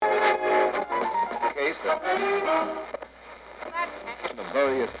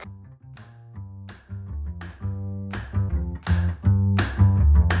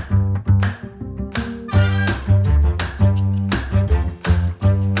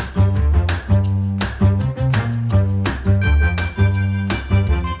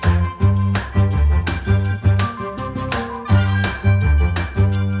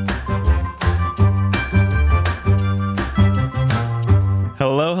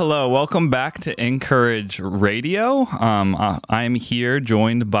Welcome back to Encourage Radio. I'm here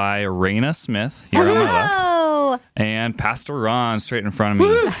joined by Raina Smith here on my left, and Pastor Ron straight in front of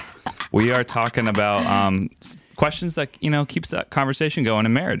me. We are talking about questions that keeps that conversation going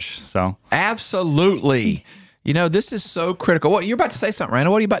in marriage. So absolutely. This is so critical. What you're about to say something,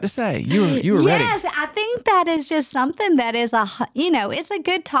 Raina? What are you about to say? You were ready. Yes, I think that is just something that is it's a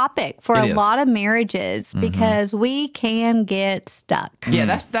good topic for a lot of marriages because we can get stuck. Yeah,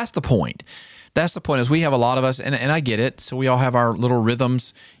 that's the point. That's the point is we have a lot of us, and I get it. So we all have our little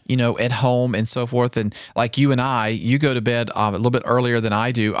rhythms, at home and so forth. And like you and I, you go to bed a little bit earlier than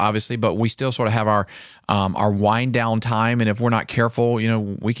I do, obviously, but we still sort of have our wind down time. And if we're not careful,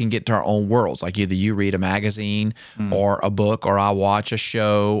 we can get to our own worlds. Like either you read a magazine or a book, or I watch a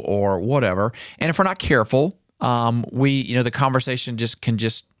show or whatever. And if we're not careful, the conversation can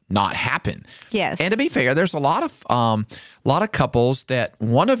not happen. Yes. And to be fair, there's a lot of couples that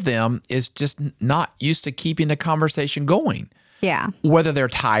one of them is just not used to keeping the conversation going. Yeah. Whether they're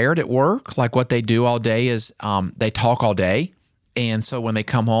tired at work, like what they do all day is they talk all day. And so when they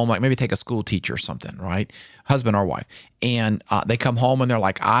come home, like maybe take a school teacher or something, right? Husband or wife. And they come home and they're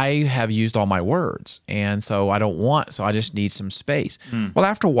like, I have used all my words. And so I just need some space. Well,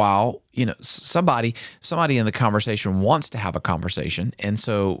 after a while, somebody in the conversation wants to have a conversation. And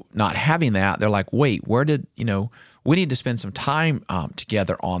so not having that, they're like, wait, we need to spend some time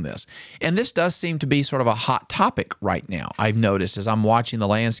together on this. And this does seem to be sort of a hot topic right now. I've noticed as I'm watching the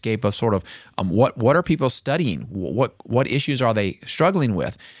landscape of sort of what are people studying? What issues are they struggling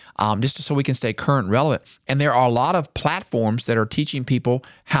with? Just so we can stay current and relevant. And there are a lot of platforms that are teaching people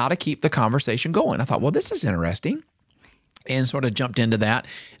how to keep the conversation going. I thought, well, this is interesting. And sort of jumped into that.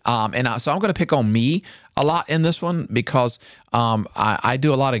 So I'm going to pick on me a lot in this one because I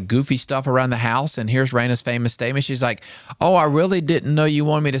do a lot of goofy stuff around the house. And here's Raina's famous statement. She's like, oh, I really didn't know you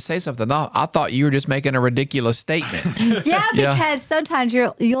wanted me to say something. No, I thought you were just making a ridiculous statement. Yeah, because sometimes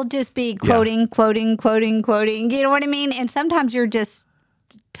you'll just be quoting. You know what I mean? And sometimes you're just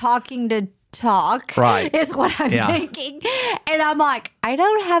talking to talk, right, is what I'm thinking. And I'm like, I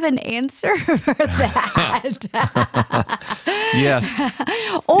don't have an answer for that. Yes.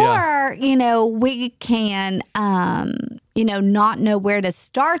 Or, we can, not know where to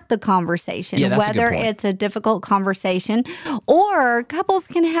start the conversation, whether it's a difficult conversation or couples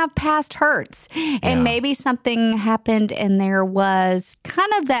can have past hurts. And maybe something happened and there was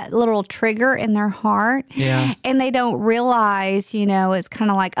kind of that little trigger in their heart. Yeah. And they don't realize, it's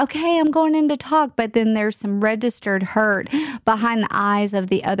kind of like, okay, I'm going in to talk, but then there's some registered hurt behind the eyes of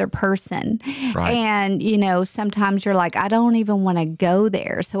the other person. Right. And, sometimes you're like, I don't even want to go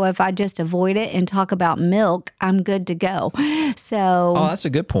there. So if I just avoid it and talk about milk, I'm good to go. So, that's a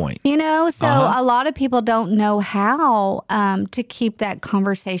good point. A lot of people don't know how to keep that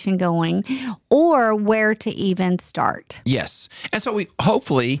conversation going or where to even start. Yes. And so we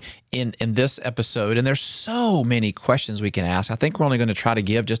hopefully in this episode, and there's so many questions we can ask, I think we're only going to try to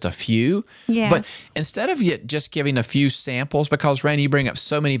give just a few. Yes. But instead of just giving a few samples, because Randy, you bring up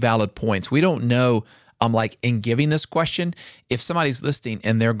so many valid points, we don't know like in giving this question, if somebody's listening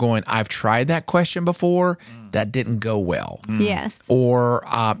and they're going, I've tried that question before, that didn't go well. Yes. Or,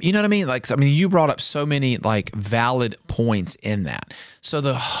 you know what I mean? You brought up so many valid points in that. So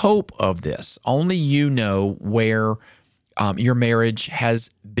the hope of this, only you know where your marriage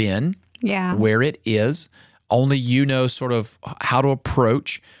has been, where it is. Only you know sort of how to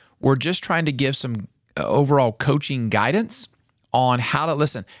approach. We're just trying to give some overall coaching guidance on how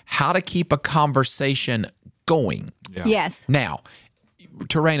to keep a conversation going. Yeah. Yes. Now,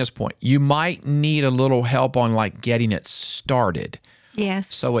 to Raina's point, you might need a little help on getting it started.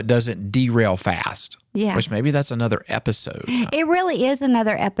 Yes. So it doesn't derail fast. Yeah. Which maybe that's another episode. It really is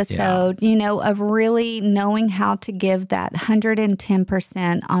another episode, of really knowing how to give that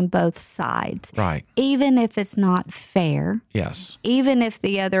 110% on both sides. Right. Even if it's not fair. Yes. Even if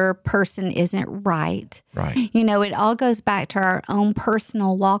the other person isn't right. Right. You know, it all goes back to our own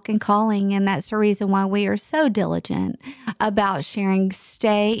personal walk and calling. And that's the reason why we are so diligent about sharing.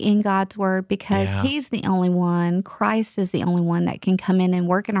 Stay in God's word, because he's the only one. Christ is the only one that can come in and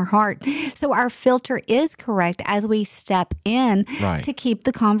work in our heart. So our filter is correct as we step in to keep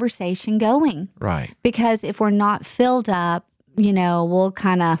the conversation going. Right. Because if we're not filled up, you know, we'll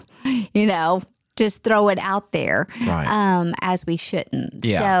kind of, you know, just throw it out there as we shouldn't.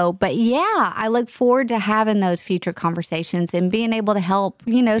 Yeah. So, but I look forward to having those future conversations and being able to help,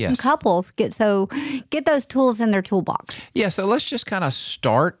 you know, some couples get those tools in their toolbox. Yeah. So let's just kind of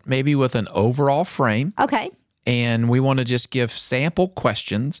start maybe with an overall frame. Okay. And we want to just give sample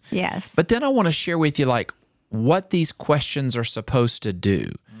questions. Yes. But then I want to share with you like what these questions are supposed to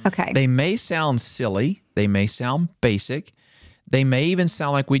do. Okay. They may sound silly. They may sound basic. They may even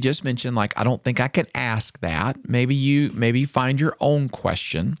sound like we just mentioned, like, I don't think I can ask that. Maybe you find your own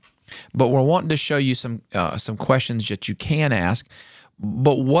question, but we're wanting to show you some questions that you can ask.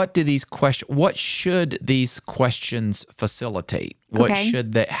 But what should these questions facilitate?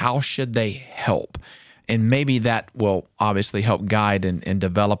 How should they help? And maybe that will obviously help guide in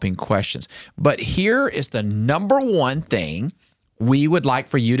developing questions. But here is the number one thing we would like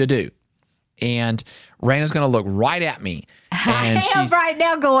for you to do. And Raina's going to look right at me. And I am right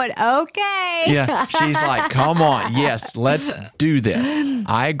now going, okay. Yeah, she's like, come on. Yes, let's do this.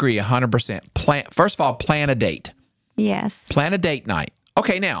 I agree 100%. First of all, plan a date. Yes. Plan a date night.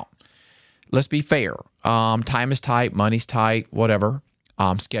 Okay, now, let's be fair. Time is tight, money's tight, whatever.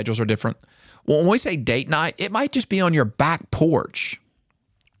 Schedules are different. Well, when we say date night, it might just be on your back porch.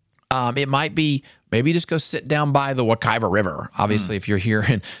 It might be maybe just go sit down by the Wekiva River, obviously, if you're here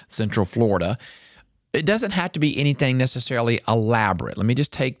in Central Florida. It doesn't have to be anything necessarily elaborate. Let me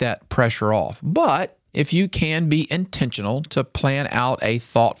just take that pressure off. But if you can be intentional to plan out a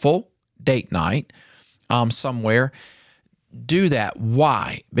thoughtful date night somewhere, do that.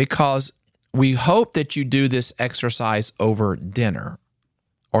 Why? Because we hope that you do this exercise over dinner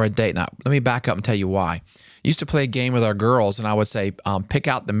or a date night. Let me back up and tell you why. I used to play a game with our girls, and I would say, pick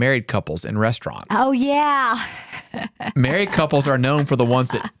out the married couples in restaurants. Oh, yeah. Married couples are known for the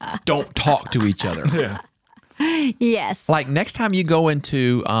ones that don't talk to each other. Yeah. Yes. Like next time you go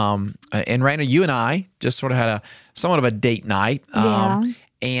into, and Raina, you and I just sort of had somewhat of a date night.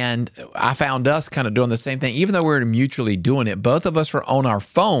 And I found us kind of doing the same thing, even though we were mutually doing it. Both of us were on our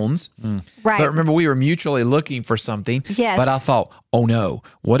phones. Right. But remember, we were mutually looking for something. Yes. But I thought, oh no,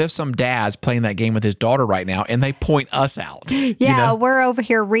 what if some dad's playing that game with his daughter right now and they point us out? Yeah, you know? We're over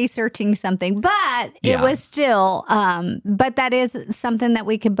here researching something, but it was still, but that is something that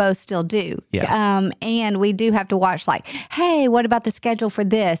we could both still do. Yes. And we do have to watch like, hey, what about the schedule for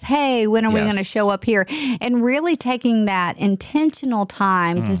this? Hey, when are we going to show up here? And really taking that intentional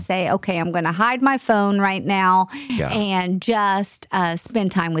time to say, okay, I'm going to hide my phone right now and just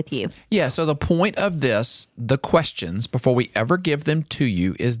spend time with you. Yeah, so the point of this, the questions, before we ever give them to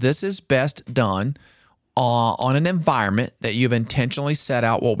you, is this is best done on an environment that you've intentionally set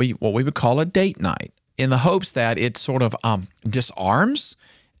out what we would call a date night, in the hopes that it sort of disarms,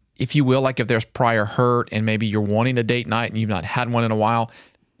 if you will, like if there's prior hurt and maybe you're wanting a date night and you've not had one in a while,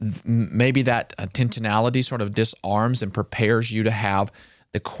 maybe that intentionality sort of disarms and prepares you to have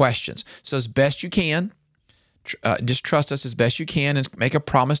the questions. So as best you can, just trust us as best you can and make a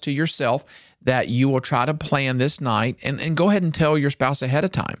promise to yourself that you will try to plan this night and go ahead and tell your spouse ahead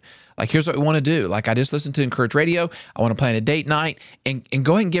of time. Like, here's what we want to do. Like, I just listened to Encourage Radio. I want to plan a date night and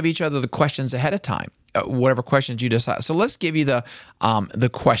go ahead and give each other the questions ahead of time, whatever questions you decide. So let's give you the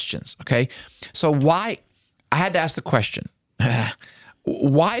questions, okay? So why, I had to ask the question,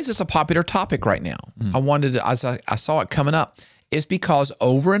 why is this a popular topic right now? I wanted to, as I saw it coming up, it's because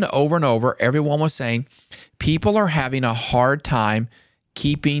over and over and over, everyone was saying people are having a hard time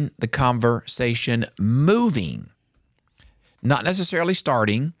keeping the conversation moving. Not necessarily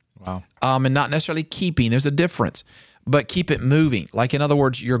starting, and not necessarily keeping. There's a difference, but keep it moving. Like, in other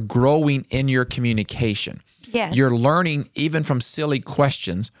words, you're growing in your communication. Yes. You're learning, even from silly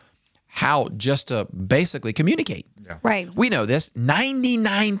questions, how just to basically communicate. Yeah. Right. We know this.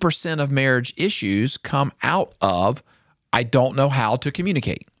 99% of marriage issues come out of, I don't know how to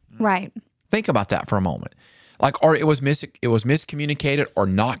communicate. Right. Think about that for a moment. Like, or it was miscommunicated or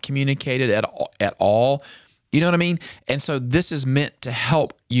not communicated at all. You know what I mean? And so this is meant to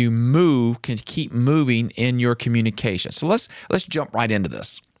help you keep moving in your communication. So let's jump right into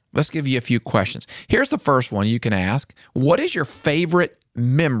this. Let's give you a few questions. Here's the first one you can ask. What is your favorite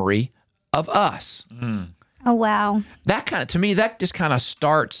memory of us? Oh, wow. That kind of, to me, that just kind of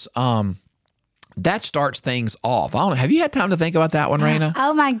starts that starts things off. I don't know. Have you had time to think about that one, Raina?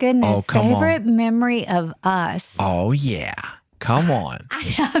 Oh, my goodness. Oh, come Favorite memory of us. Oh, yeah. Come on.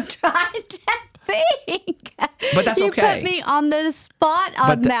 I'm trying to think. But that's okay. You put me on the spot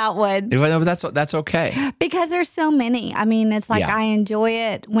on that one. But that's okay. Because there's so many. I mean, it's like I enjoy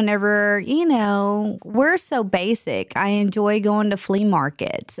it whenever, we're so basic. I enjoy going to flea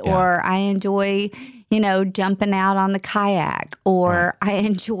markets or I enjoy jumping out on the kayak, or I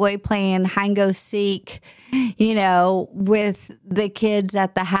enjoy playing hide and go seek, with the kids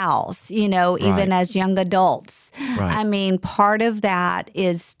at the house, even as young adults. Right. I mean, part of that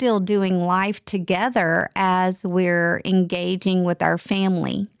is still doing life together as we're engaging with our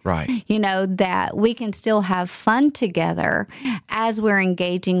family. Right. That we can still have fun together as we're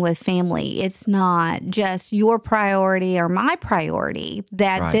engaging with family. It's not just your priority or my priority,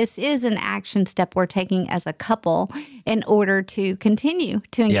 that this is an action step we're taking as a couple in order to continue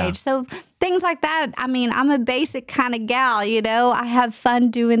to engage. Yeah. So things like that. I mean, I'm a basic kind of gal, I have fun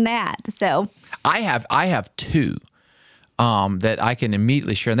doing that. So I have two that I can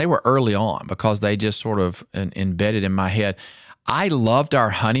immediately share, and they were early on because they just sort of embedded in my head. I loved our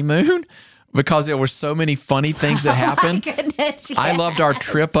honeymoon because there were so many funny things that happened. Oh my goodness, yes. I loved our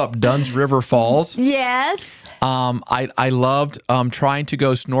trip up Dunn's River Falls. Yes. I loved trying to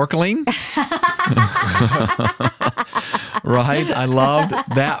go snorkeling. Right? I loved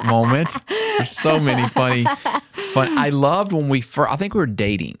that moment. There's so many funny. I loved when I think we were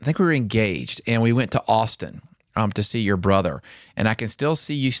dating. I think we were engaged, and we went to Austin to see your brother. And I can still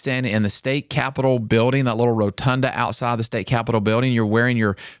see you standing in the state capitol building, that little rotunda outside the state capitol building. You're wearing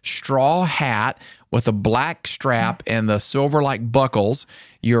your straw hat with a black strap and the silver like buckles.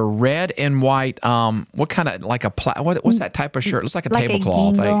 Your red and white, what kind of like what's that type of shirt? It looks like a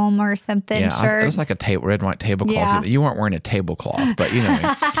tablecloth. Like a gingham or something shirt. It looks like a red and white tablecloth. Yeah. You weren't wearing a tablecloth, but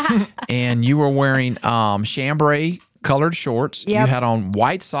and you were wearing chambray colored shorts. Yep. You had on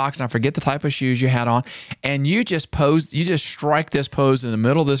white socks, and I forget the type of shoes you had on. And you just posed. You just strike this pose in the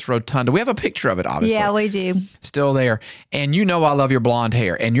middle of this rotunda. We have a picture of it, obviously. Yeah, we do. Still there. And I love your blonde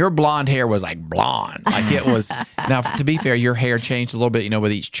hair. And your blonde hair was like blonde. Like it was. Now, to be fair, your hair changed a little bit,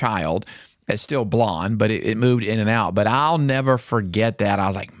 with each child. It's still blonde, but it moved in and out. But I'll never forget that. I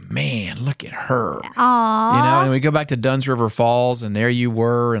was like, man, look at her. Aww. And we go back to Dunn's River Falls, and there you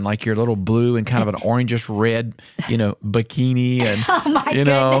were in like your little blue and kind of an orangish red, bikini. And, oh my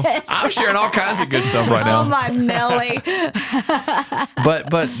goodness. I'm sharing all kinds of good stuff right now. Oh my Nelly.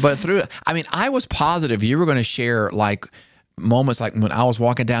 But through, I was positive you were going to share like moments like when I was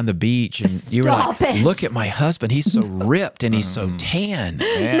walking down the beach and you were like, look at my husband. He's so ripped and he's so tan.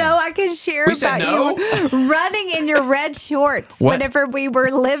 Man. No, I can share about you running in your red shorts whenever we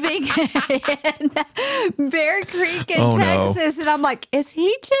were living in Bear Creek in Texas. No. And I'm like, is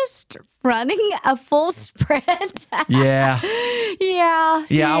he just running a full sprint? Yeah. Yeah.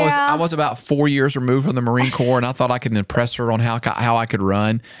 I was about 4 years removed from the Marine Corps, and I thought I could impress her on how I could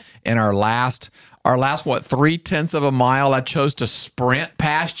run. And our last 0.3 of a mile, I chose to sprint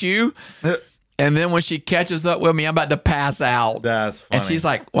past you. And then when she catches up with me, I'm about to pass out. That's funny. And she's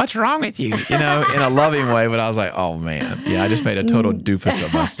like, what's wrong with you? In a loving way. But I was like, oh, man. Yeah, I just made a total doofus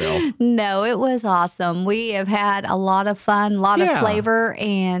of myself. No, it was awesome. We have had a lot of fun, a lot of flavor,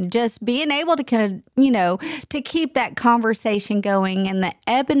 and just being able to, to keep that conversation going, and the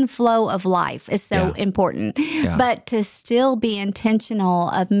ebb and flow of life is so important. Yeah. But to still be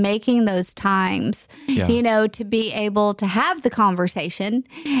intentional of making those times, to be able to have the conversation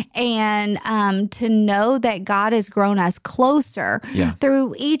and to know that God has grown us closer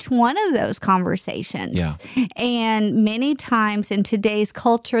through each one of those conversations. Yeah. And many times in today's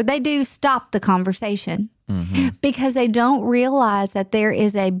culture, they do stop the conversation. Mm-hmm. Because they don't realize that there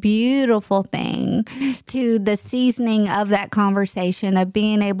is a beautiful thing to the seasoning of that conversation, of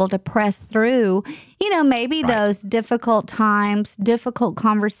being able to press through, maybe those difficult times, difficult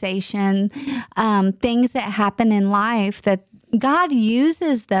conversation, things that happen in life, that God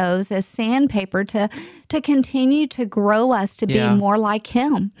uses those as sandpaper to continue to grow us to be more like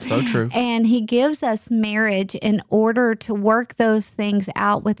Him. So true. And He gives us marriage in order to work those things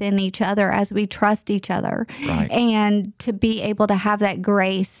out within each other as we trust each other. Right. And to be able to have that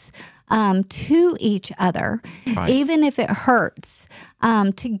grace to each other, even if it hurts,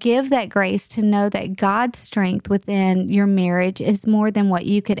 to give that grace, to know that God's strength within your marriage is more than what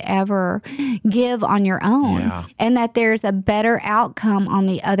you could ever give on your own, and that there's a better outcome on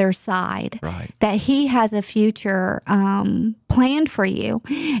the other side, that He has a future planned for you.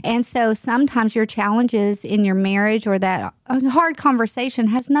 And so sometimes your challenges in your marriage or that hard conversation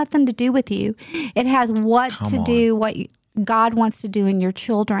has nothing to do with you. It has what God wants to do in your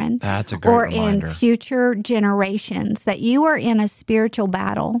children. That's a great reminder. In future generations, that you are in a spiritual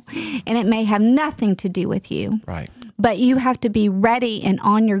battle and it may have nothing to do with you. Right. But you have to be ready and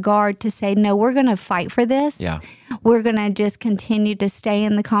on your guard to say, no, we're going to fight for this. Yeah. We're going to just continue to stay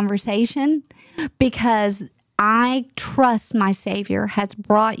in the conversation because I trust my Savior has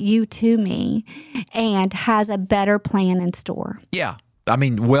brought you to me and has a better plan in store. Yeah. I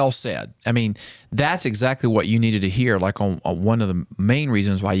mean, well said. I mean, that's exactly what you needed to hear, like on one of the main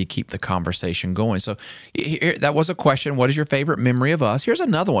reasons why you keep the conversation going. So that was a question. What is your favorite memory of us? Here's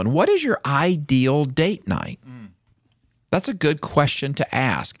another one. What is your ideal date night? That's a good question to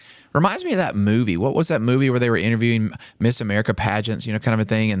ask. Reminds me of that movie. What was that movie where they were interviewing Miss America pageants, kind of a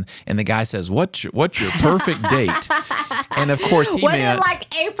thing, and the guy says, "What's your perfect date?" And of course he meant it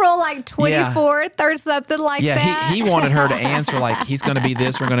like April 24th or something like that. Yeah, he wanted her to answer like he's going to be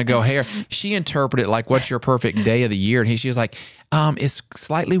this. We're going to go here. She interpreted like, "What's your perfect day of the year?" And she was like, "It's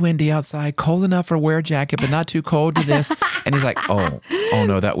slightly windy outside, cold enough for wear a jacket, but not too cold to this." And he's like, "Oh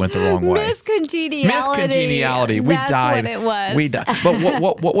no, that went the wrong way." Miscongeniality. We That's died. What it was. We died.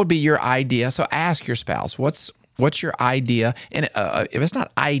 But what would be your idea? So ask your spouse, what's your idea? And if it's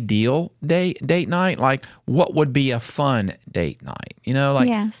not ideal date night, like what would be a fun date night?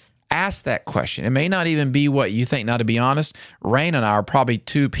 Yes. Ask that question. It may not even be what you think. Now, to be honest, Rain and I are probably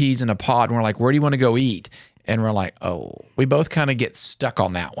two peas in a pod, and we're like, where do you want to go eat? And we're like, we both kind of get stuck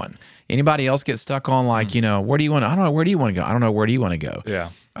on that one. Anybody else get stuck on like, where do you want to, I don't know, where do you want to go? I don't know, where do you want to go? Yeah.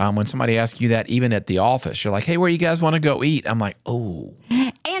 When somebody asks you that, even at the office, you're like, hey, where you guys want to go eat? I'm like,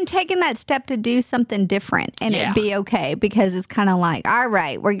 And taking that step to do something different and it'd be okay, because it's kind of like, all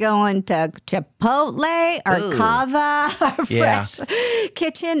right, we're going to Chipotle or Cava or Fresh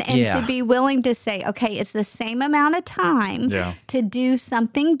Kitchen, and to be willing to say, okay, it's the same amount of time to do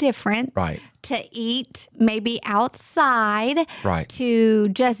something different. Right. To eat maybe outside, right? To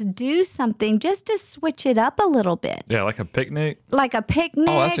just do something, just to switch it up a little bit. Yeah, like a picnic. Oh,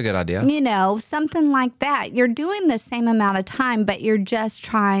 that's a good idea. Something like that. You're doing the same amount of time, but you're just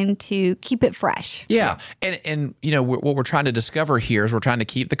trying to keep it fresh. Yeah, and what we're trying to discover here is we're trying to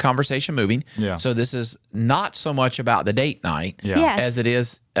keep the conversation moving. Yeah. So this is not so much about the date night Yes. as it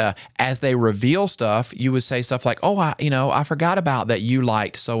is. As they reveal stuff, you would say stuff like, "Oh, I forgot about that. You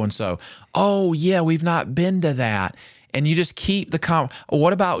liked so and so. Oh, yeah, we've not been to that." And you just keep the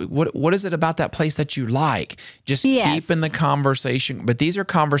what is it about that place that you like? Just keep in the conversation. But these are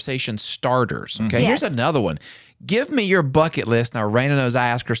conversation starters. Okay, Here's another one. Give me your bucket list. Now, Raina knows I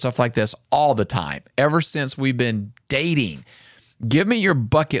ask her stuff like this all the time, ever since we've been dating. Give me your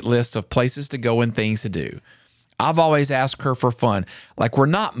bucket list of places to go and things to do. I've always asked her for fun. Like, we're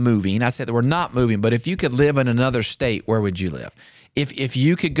not moving. I said that we're not moving, but if you could live in another state, where would you live? If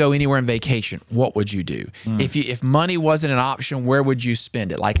you could go anywhere on vacation, what would you do? If money wasn't an option, where would you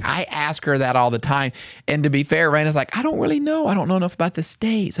spend it? Like, I ask her that all the time. And to be fair, Raina's like, I don't really know. I don't know enough about the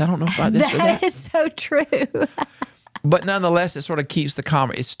states. I don't know about this or that. That is so true. But nonetheless, it sort of keeps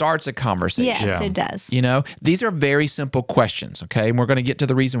it starts a conversation. Yes, it does. These are very simple questions, okay? And we're going to get to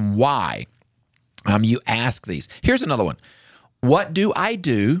the reason why you ask these. Here's another one. What do I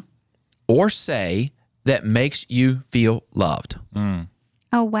do or say that makes you feel loved?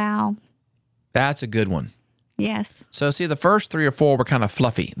 Oh, wow. That's a good one. Yes. So see, the first 3 or 4 were kind of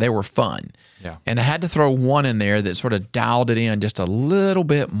fluffy. They were fun. Yeah. And I had to throw one in there that sort of dialed it in just a little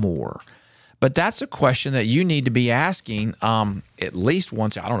bit more. But that's a question that you need to be asking at least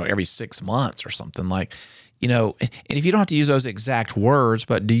once, I don't know, every 6 months or something like, and if you don't have to use those exact words,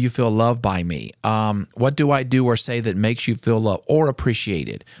 but do you feel loved by me? What do I do or say that makes you feel loved or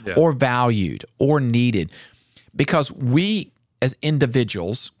appreciated or valued or needed? Because we as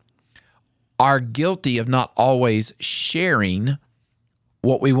individuals are guilty of not always sharing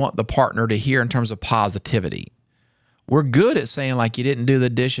what we want the partner to hear in terms of positivity. We're good at saying, like, you didn't do the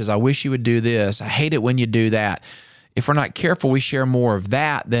dishes. I wish you would do this. I hate it when you do that. If we're not careful, we share more of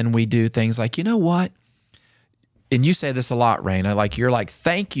that than we do things like, you know what? And you say this a lot, Raina, like, you're like,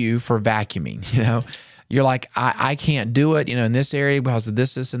 thank you for vacuuming, You're like, I can't do it, in this area because of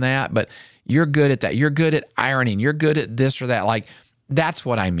this, and that, but you're good at that. You're good at ironing. You're good at this or that. Like, that's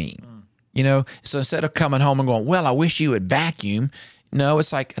what I mean, So instead of coming home and going, well, I wish you would vacuum. No,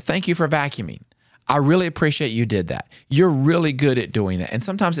 it's like, thank you for vacuuming. I really appreciate you did that. You're really good at doing that. And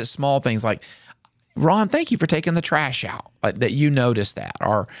sometimes it's small things like, Ron, thank you for taking the trash out, that you noticed that.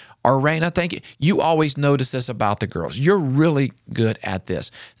 Or Raina, thank you. You always notice this about the girls. You're really good at this.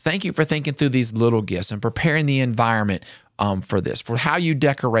 Thank you for thinking through these little gifts and preparing the environment for this, for how you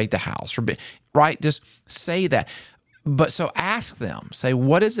decorate the house, right? Just say that. But so ask them, say,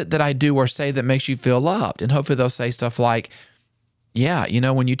 what is it that I do or say that makes you feel loved? And hopefully they'll say stuff like, yeah,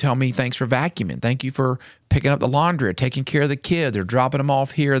 when you tell me thanks for vacuuming, thank you for picking up the laundry or taking care of the kids or dropping them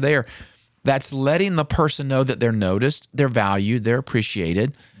off here or there. That's letting the person know that they're noticed, they're valued, they're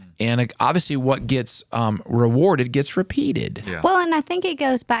appreciated. And obviously what gets rewarded gets repeated. Yeah. Well, and I think it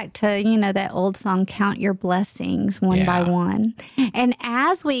goes back to, that old song, Count Your Blessings One by One. And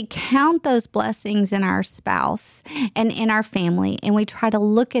as we count those blessings in our spouse and in our family, and we try to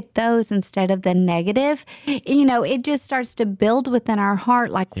look at those instead of the negative, it just starts to build within our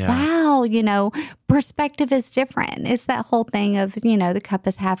heart like, wow, perspective is different. It's that whole thing of, the cup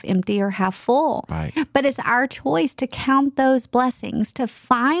is half empty or half full. Right. But it's our choice to count those blessings, to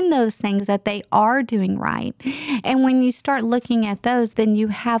find those things that they are doing right. And when you start looking at those, then you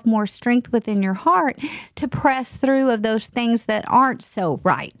have more strength within your heart to press through of those things that aren't so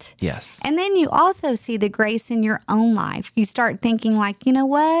right. Yes. And then you also see the grace in your own life. You start thinking like, you know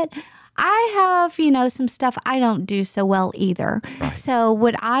what? I have, some stuff I don't do so well either. Right. So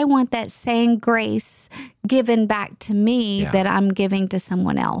would I want that same grace given back to me that I'm giving to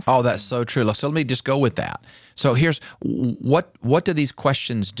someone else? Oh, that's so true. So let me just go with that. So here's what do these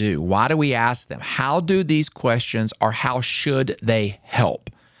questions do? Why do we ask them? How do these questions or how should they help?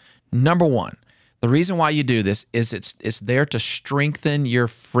 Number one, the reason why you do this is it's there to strengthen your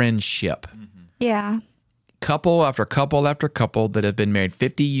friendship. Mm-hmm. Yeah. Couple after couple after couple that have been married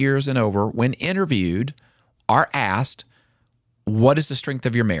 50 years and over, when interviewed, are asked, what is the strength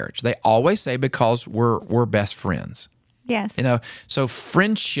of your marriage? They always say, because we're best friends. Yes. So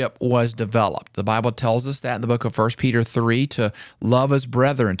friendship was developed. The Bible tells us that in the book of 1 Peter 3, to love as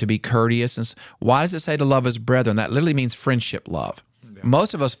brethren, to be courteous. And why does it say to love as brethren? That literally means friendship love. Yeah.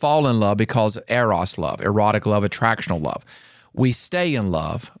 Most of us fall in love because of eros love, erotic love, attractional love. We stay in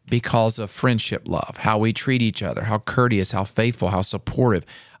love because of friendship love, how we treat each other, how courteous, how faithful, how supportive,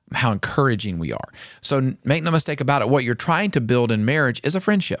 how encouraging we are. So make no mistake about it, what you're trying to build in marriage is a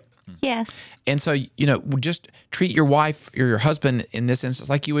friendship. Yes. And so, just treat your wife or your husband in this instance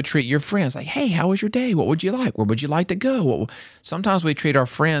like you would treat your friends. Like, hey, how was your day? What would you like? Where would you like to go? Sometimes we treat our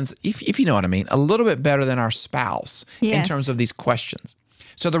friends, if you know what I mean, a little bit better than our spouse in terms of these questions.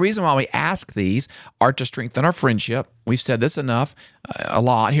 So the reason why we ask these are to strengthen our friendship. We've said this enough, a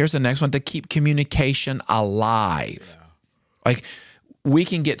lot. Here's the next one, to keep communication alive. Yeah. Like, we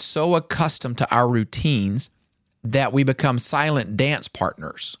can get so accustomed to our routines that we become silent dance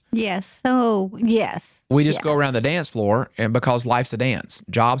partners. Yes. So, yes. We just go around the dance floor, and because life's a dance,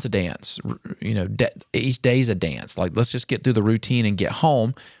 job's a dance, each day's a dance. Like, let's just get through the routine and get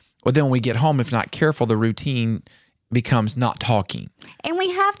home. But then when we get home, if not careful, the routine becomes not talking. And we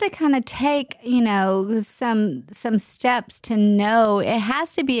have to kind of take, some steps to know it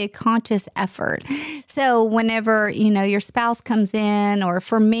has to be a conscious effort. So whenever, your spouse comes in, or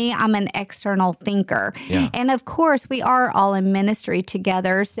for me, I'm an external thinker. Yeah. And of course, we are all in ministry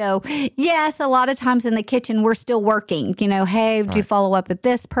together. So yes, a lot of times in the kitchen, we're still working. Hey, do you follow up with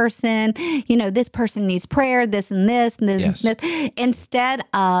this person? This person needs prayer, this and this and this, yes. and this. Instead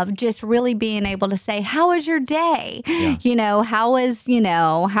of just really being able to say, how was your day? Yeah.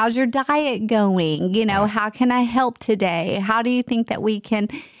 How's your diet going? How can I help today? How do you think that we can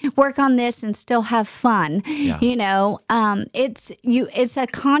work on this and still have fun? Yeah. It's a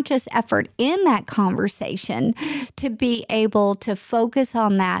conscious effort in that conversation to be able to focus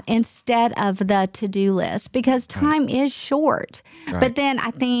on that instead of the to-do list, because time is short. Right. But then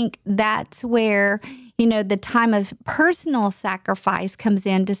I think that's where the time of personal sacrifice comes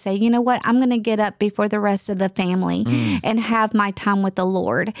in to say, you know what, I'm going to get up before the rest of the family and have my time with the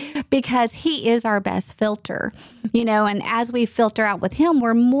Lord, because He is our best filter, and as we filter out with Him,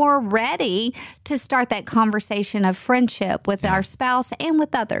 we're more ready to start that conversation of friendship with our spouse and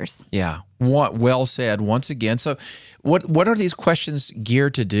with others. Yeah. Well said once again. So what are these questions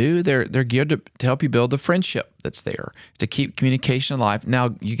geared to do? They're geared to help you build the friendship that's there, to keep communication alive.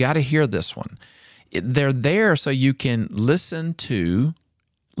 Now, you got to hear this one. They're there so you can listen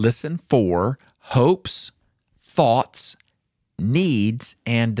for hopes, thoughts, needs,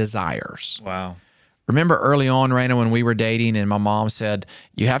 and desires. Wow. Remember early on, Raina, when we were dating and my mom said,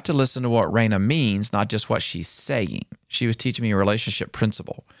 you have to listen to what Raina means, not just what she's saying. She was teaching me a relationship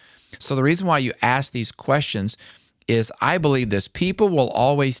principle. So the reason why you ask these questions is, I believe this: people will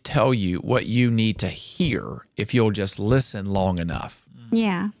always tell you what you need to hear if you'll just listen long enough.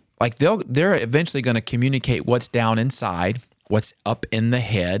 Yeah. Like they're eventually going to communicate what's down inside, what's up in the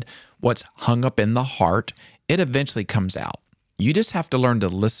head, what's hung up in the heart. It eventually comes out. You just have to learn to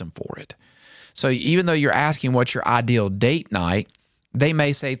listen for it. So even though you're asking what's your ideal date night, they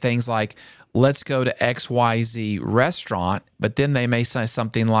may say things like, let's go to XYZ restaurant, but then they may say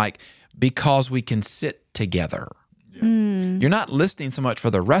something like, because we can sit together. You're not listening so much for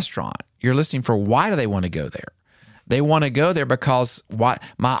the restaurant. You're listening for why do they want to go there? They want to go there because my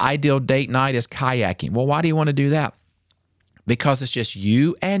ideal date night is kayaking. Well, why do you want to do that? Because it's just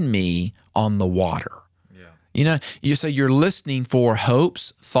you and me on the water. Yeah. So you're listening for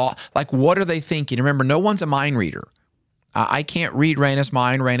hopes, thought, like what are they thinking? Remember, no one's a mind reader. I can't read Raina's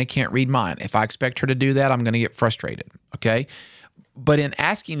mind. Raina can't read mine. If I expect her to do that, I'm going to get frustrated. Okay. But in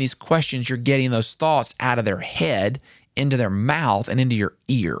asking these questions, you're getting those thoughts out of their head, into their mouth, and into your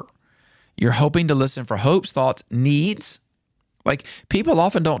ear. You're hoping to listen for hopes, thoughts, needs. Like people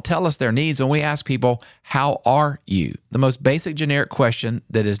often don't tell us their needs when we ask people, how are you? The most basic generic question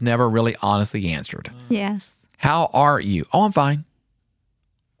that is never really honestly answered. Yes. How are you? Oh, I'm fine.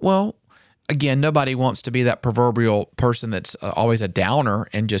 Well, again, nobody wants to be that proverbial person that's always a downer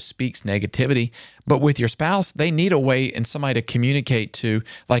and just speaks negativity. But with your spouse, they need a way and somebody to communicate to.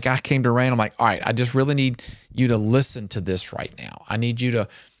 Like I came to Rain, I'm like, all right, I just really need you to listen to this right now. I need you to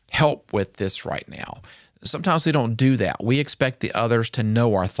help with this right now. Sometimes we don't do that. We expect the others to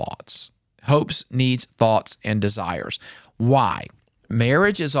know our thoughts, hopes, needs, thoughts, and desires. Why?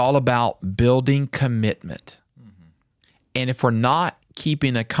 Marriage is all about building commitment. And if we're not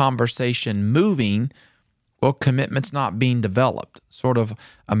keeping a conversation moving, well, commitment's not being developed. Sort of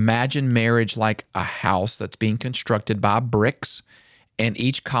imagine marriage like a house that's being constructed by bricks, and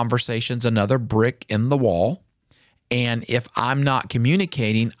each conversation's another brick in the wall. And if I'm not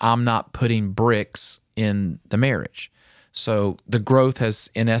communicating, I'm not putting bricks in the marriage. So the growth has,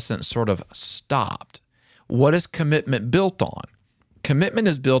 in essence, sort of stopped. What is commitment built on? Commitment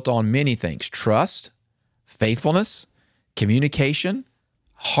is built on many things: trust, faithfulness, communication,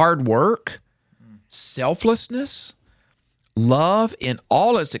 hard work, selflessness, love in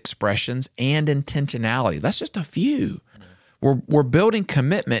all its expressions, and intentionality. That's just a few. We're building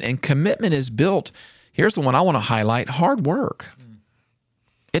commitment, and commitment is built. Here's the one I want to highlight: hard work.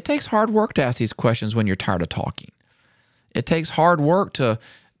 It takes hard work to ask these questions when you're tired of talking. It takes hard work to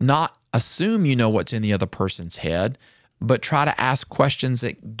not assume you know what's in the other person's head, but try to ask questions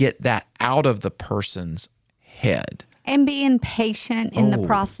that get that out of the person's head. And being patient in the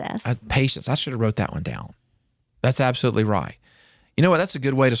process. Patience. I should have wrote that one down. That's absolutely right. You know what? That's a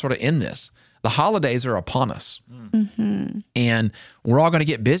good way to sort of end this. The holidays are upon us. Mm-hmm. And we're all going to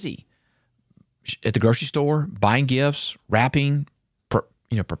get busy at the grocery store, buying gifts, wrapping,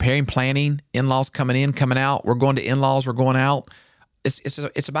 preparing, planning, in-laws coming in, coming out. We're going to in-laws, we're going out.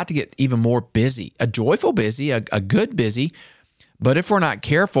 It's about to get even more busy, a joyful busy, a good busy. But if we're not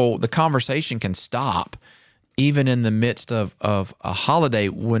careful, the conversation can stop even in the midst of a holiday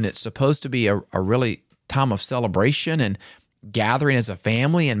when it's supposed to be a really time of celebration and gathering as a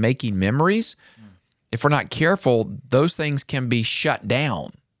family and making memories. If we're not careful, those things can be shut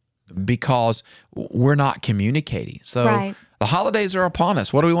down because we're not communicating. So The holidays are upon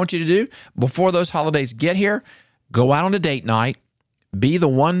us. What do we want you to do? Before those holidays get here, go out on a date night, be the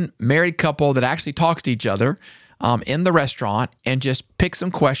one married couple that actually talks to each other in the restaurant, and just pick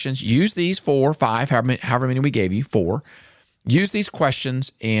some questions. Use these 4 or 5, however many we gave you, 4. Use these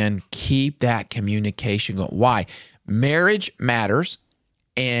questions and keep that communication going. Why? Marriage matters,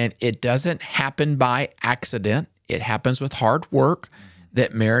 and it doesn't happen by accident. It happens with hard work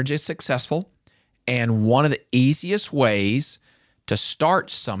that marriage is successful. And one of the easiest ways to start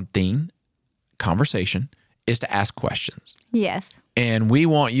something, conversation, is to ask questions. Yes. And we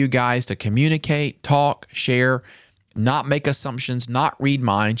want you guys to communicate, talk, share, not make assumptions, not read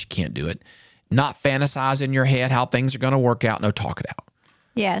minds. You can't do it. Not fantasize in your head how things are going to work out. No, talk it out.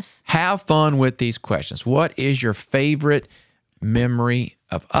 Yes. Have fun with these questions. What is your favorite memory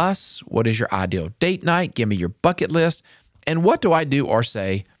of us? What is your ideal date night? Give me your bucket list. And what do I do or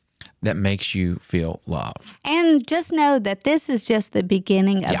say that makes you feel loved? And just know that this is just the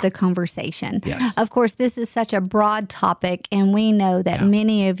beginning of the conversation. Yes. Of course, this is such a broad topic, and we know that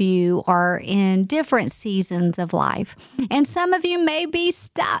many of you are in different seasons of life. And some of you may be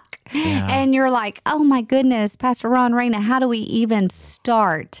stuck. And you're like, oh my goodness, Pastor Ron, Raina, how do we even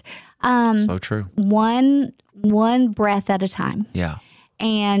start? So true. One breath at a time. Yeah.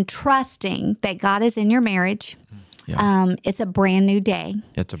 And trusting that God is in your marriage. Yeah. It's a brand new day.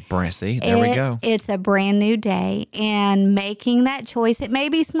 It's a brand, see, there we go. It's a brand new day, and making that choice, it may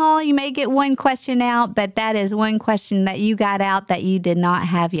be small. You may get one question out, but that is one question that you got out that you did not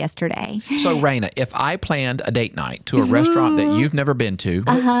have yesterday. So, Raina, if I planned a date night to a restaurant that you've never been to,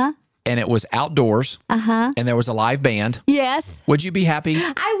 and it was outdoors, and there was a live band, yes, would you be happy?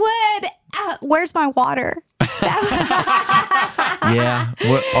 I would. Where's my water? Yeah.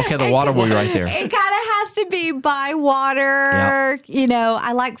 Okay, the water will be right there. It kind of has to be by water. Yep.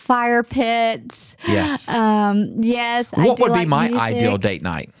 I like fire pits. Yes. Yes. What would be my ideal date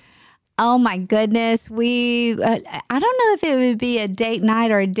night? Oh my goodness. I don't know if it would be a date night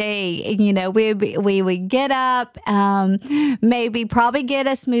or a day. We would get up, probably get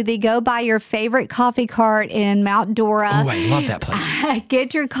a smoothie, go buy your favorite coffee cart in Mount Dora. Oh, I love that place.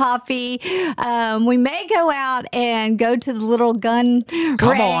 Get your coffee. We may go out and go to the little gun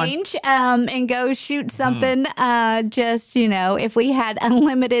range and go shoot something. If we had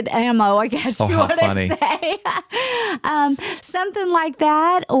unlimited ammo, I guess you want to say. Something like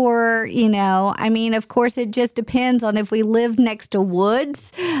that. Or, of course, it just depends on if we lived next to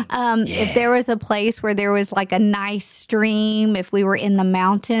woods. If there was a place where there was like a nice stream, if we were in the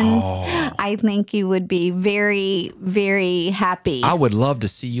mountains, I think you would be very, very happy. I would love to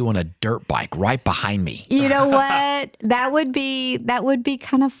see you on a dirt bike right behind me. You know what? That would be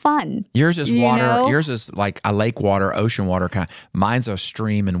kind of fun. Yours is water. Yours is like a lake water, ocean water kind of. Mine's a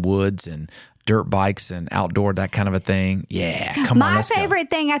stream and woods and dirt bikes and outdoor, that kind of a thing. Yeah, come on, let's go. My favorite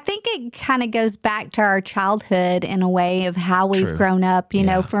thing, I think it kind of goes back to our childhood in a way of how we've grown up.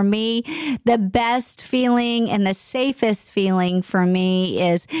 For me, the best feeling and the safest feeling for me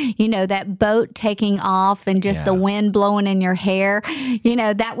is, that boat taking off and just the wind blowing in your hair.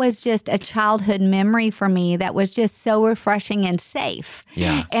 That was just a childhood memory for me that was just so refreshing and safe.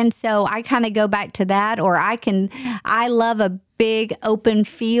 Yeah. And so I kind of go back to that, or I love a big open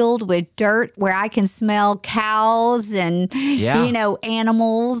field with dirt where I can smell cows and,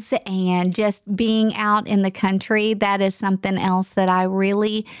 animals, and just being out in the country. That is something else that I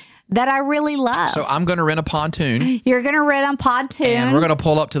really love. So I'm going to rent a pontoon. You're going to rent a pontoon. And we're going to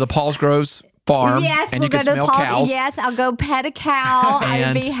pull up to the Paul's Groves farm. Yes, and we'll you can smell cows. Yes, I'll go pet a cow. I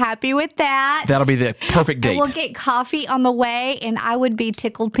would be happy with that. That'll be the perfect date. And we'll get coffee on the way, and I would be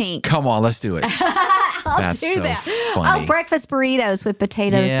tickled pink. Come on, let's do it. I'll do so that. Funny. Oh, breakfast burritos with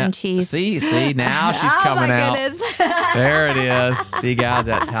potatoes and cheese. See, now she's coming out. Goodness. There it is. See, guys,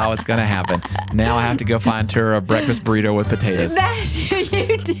 that's how it's going to happen. Now I have to go find her a breakfast burrito with potatoes.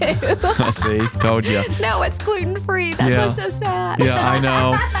 You do. See, told you. No, it's gluten-free. That's what's so sad. Yeah, I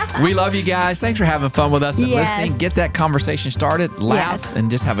know. We love you guys. Thanks for having fun with us and listening. Get that conversation started. Laugh and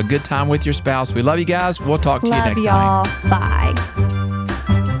just have a good time with your spouse. We love you guys. We'll talk to you next time. Love y'all. Bye.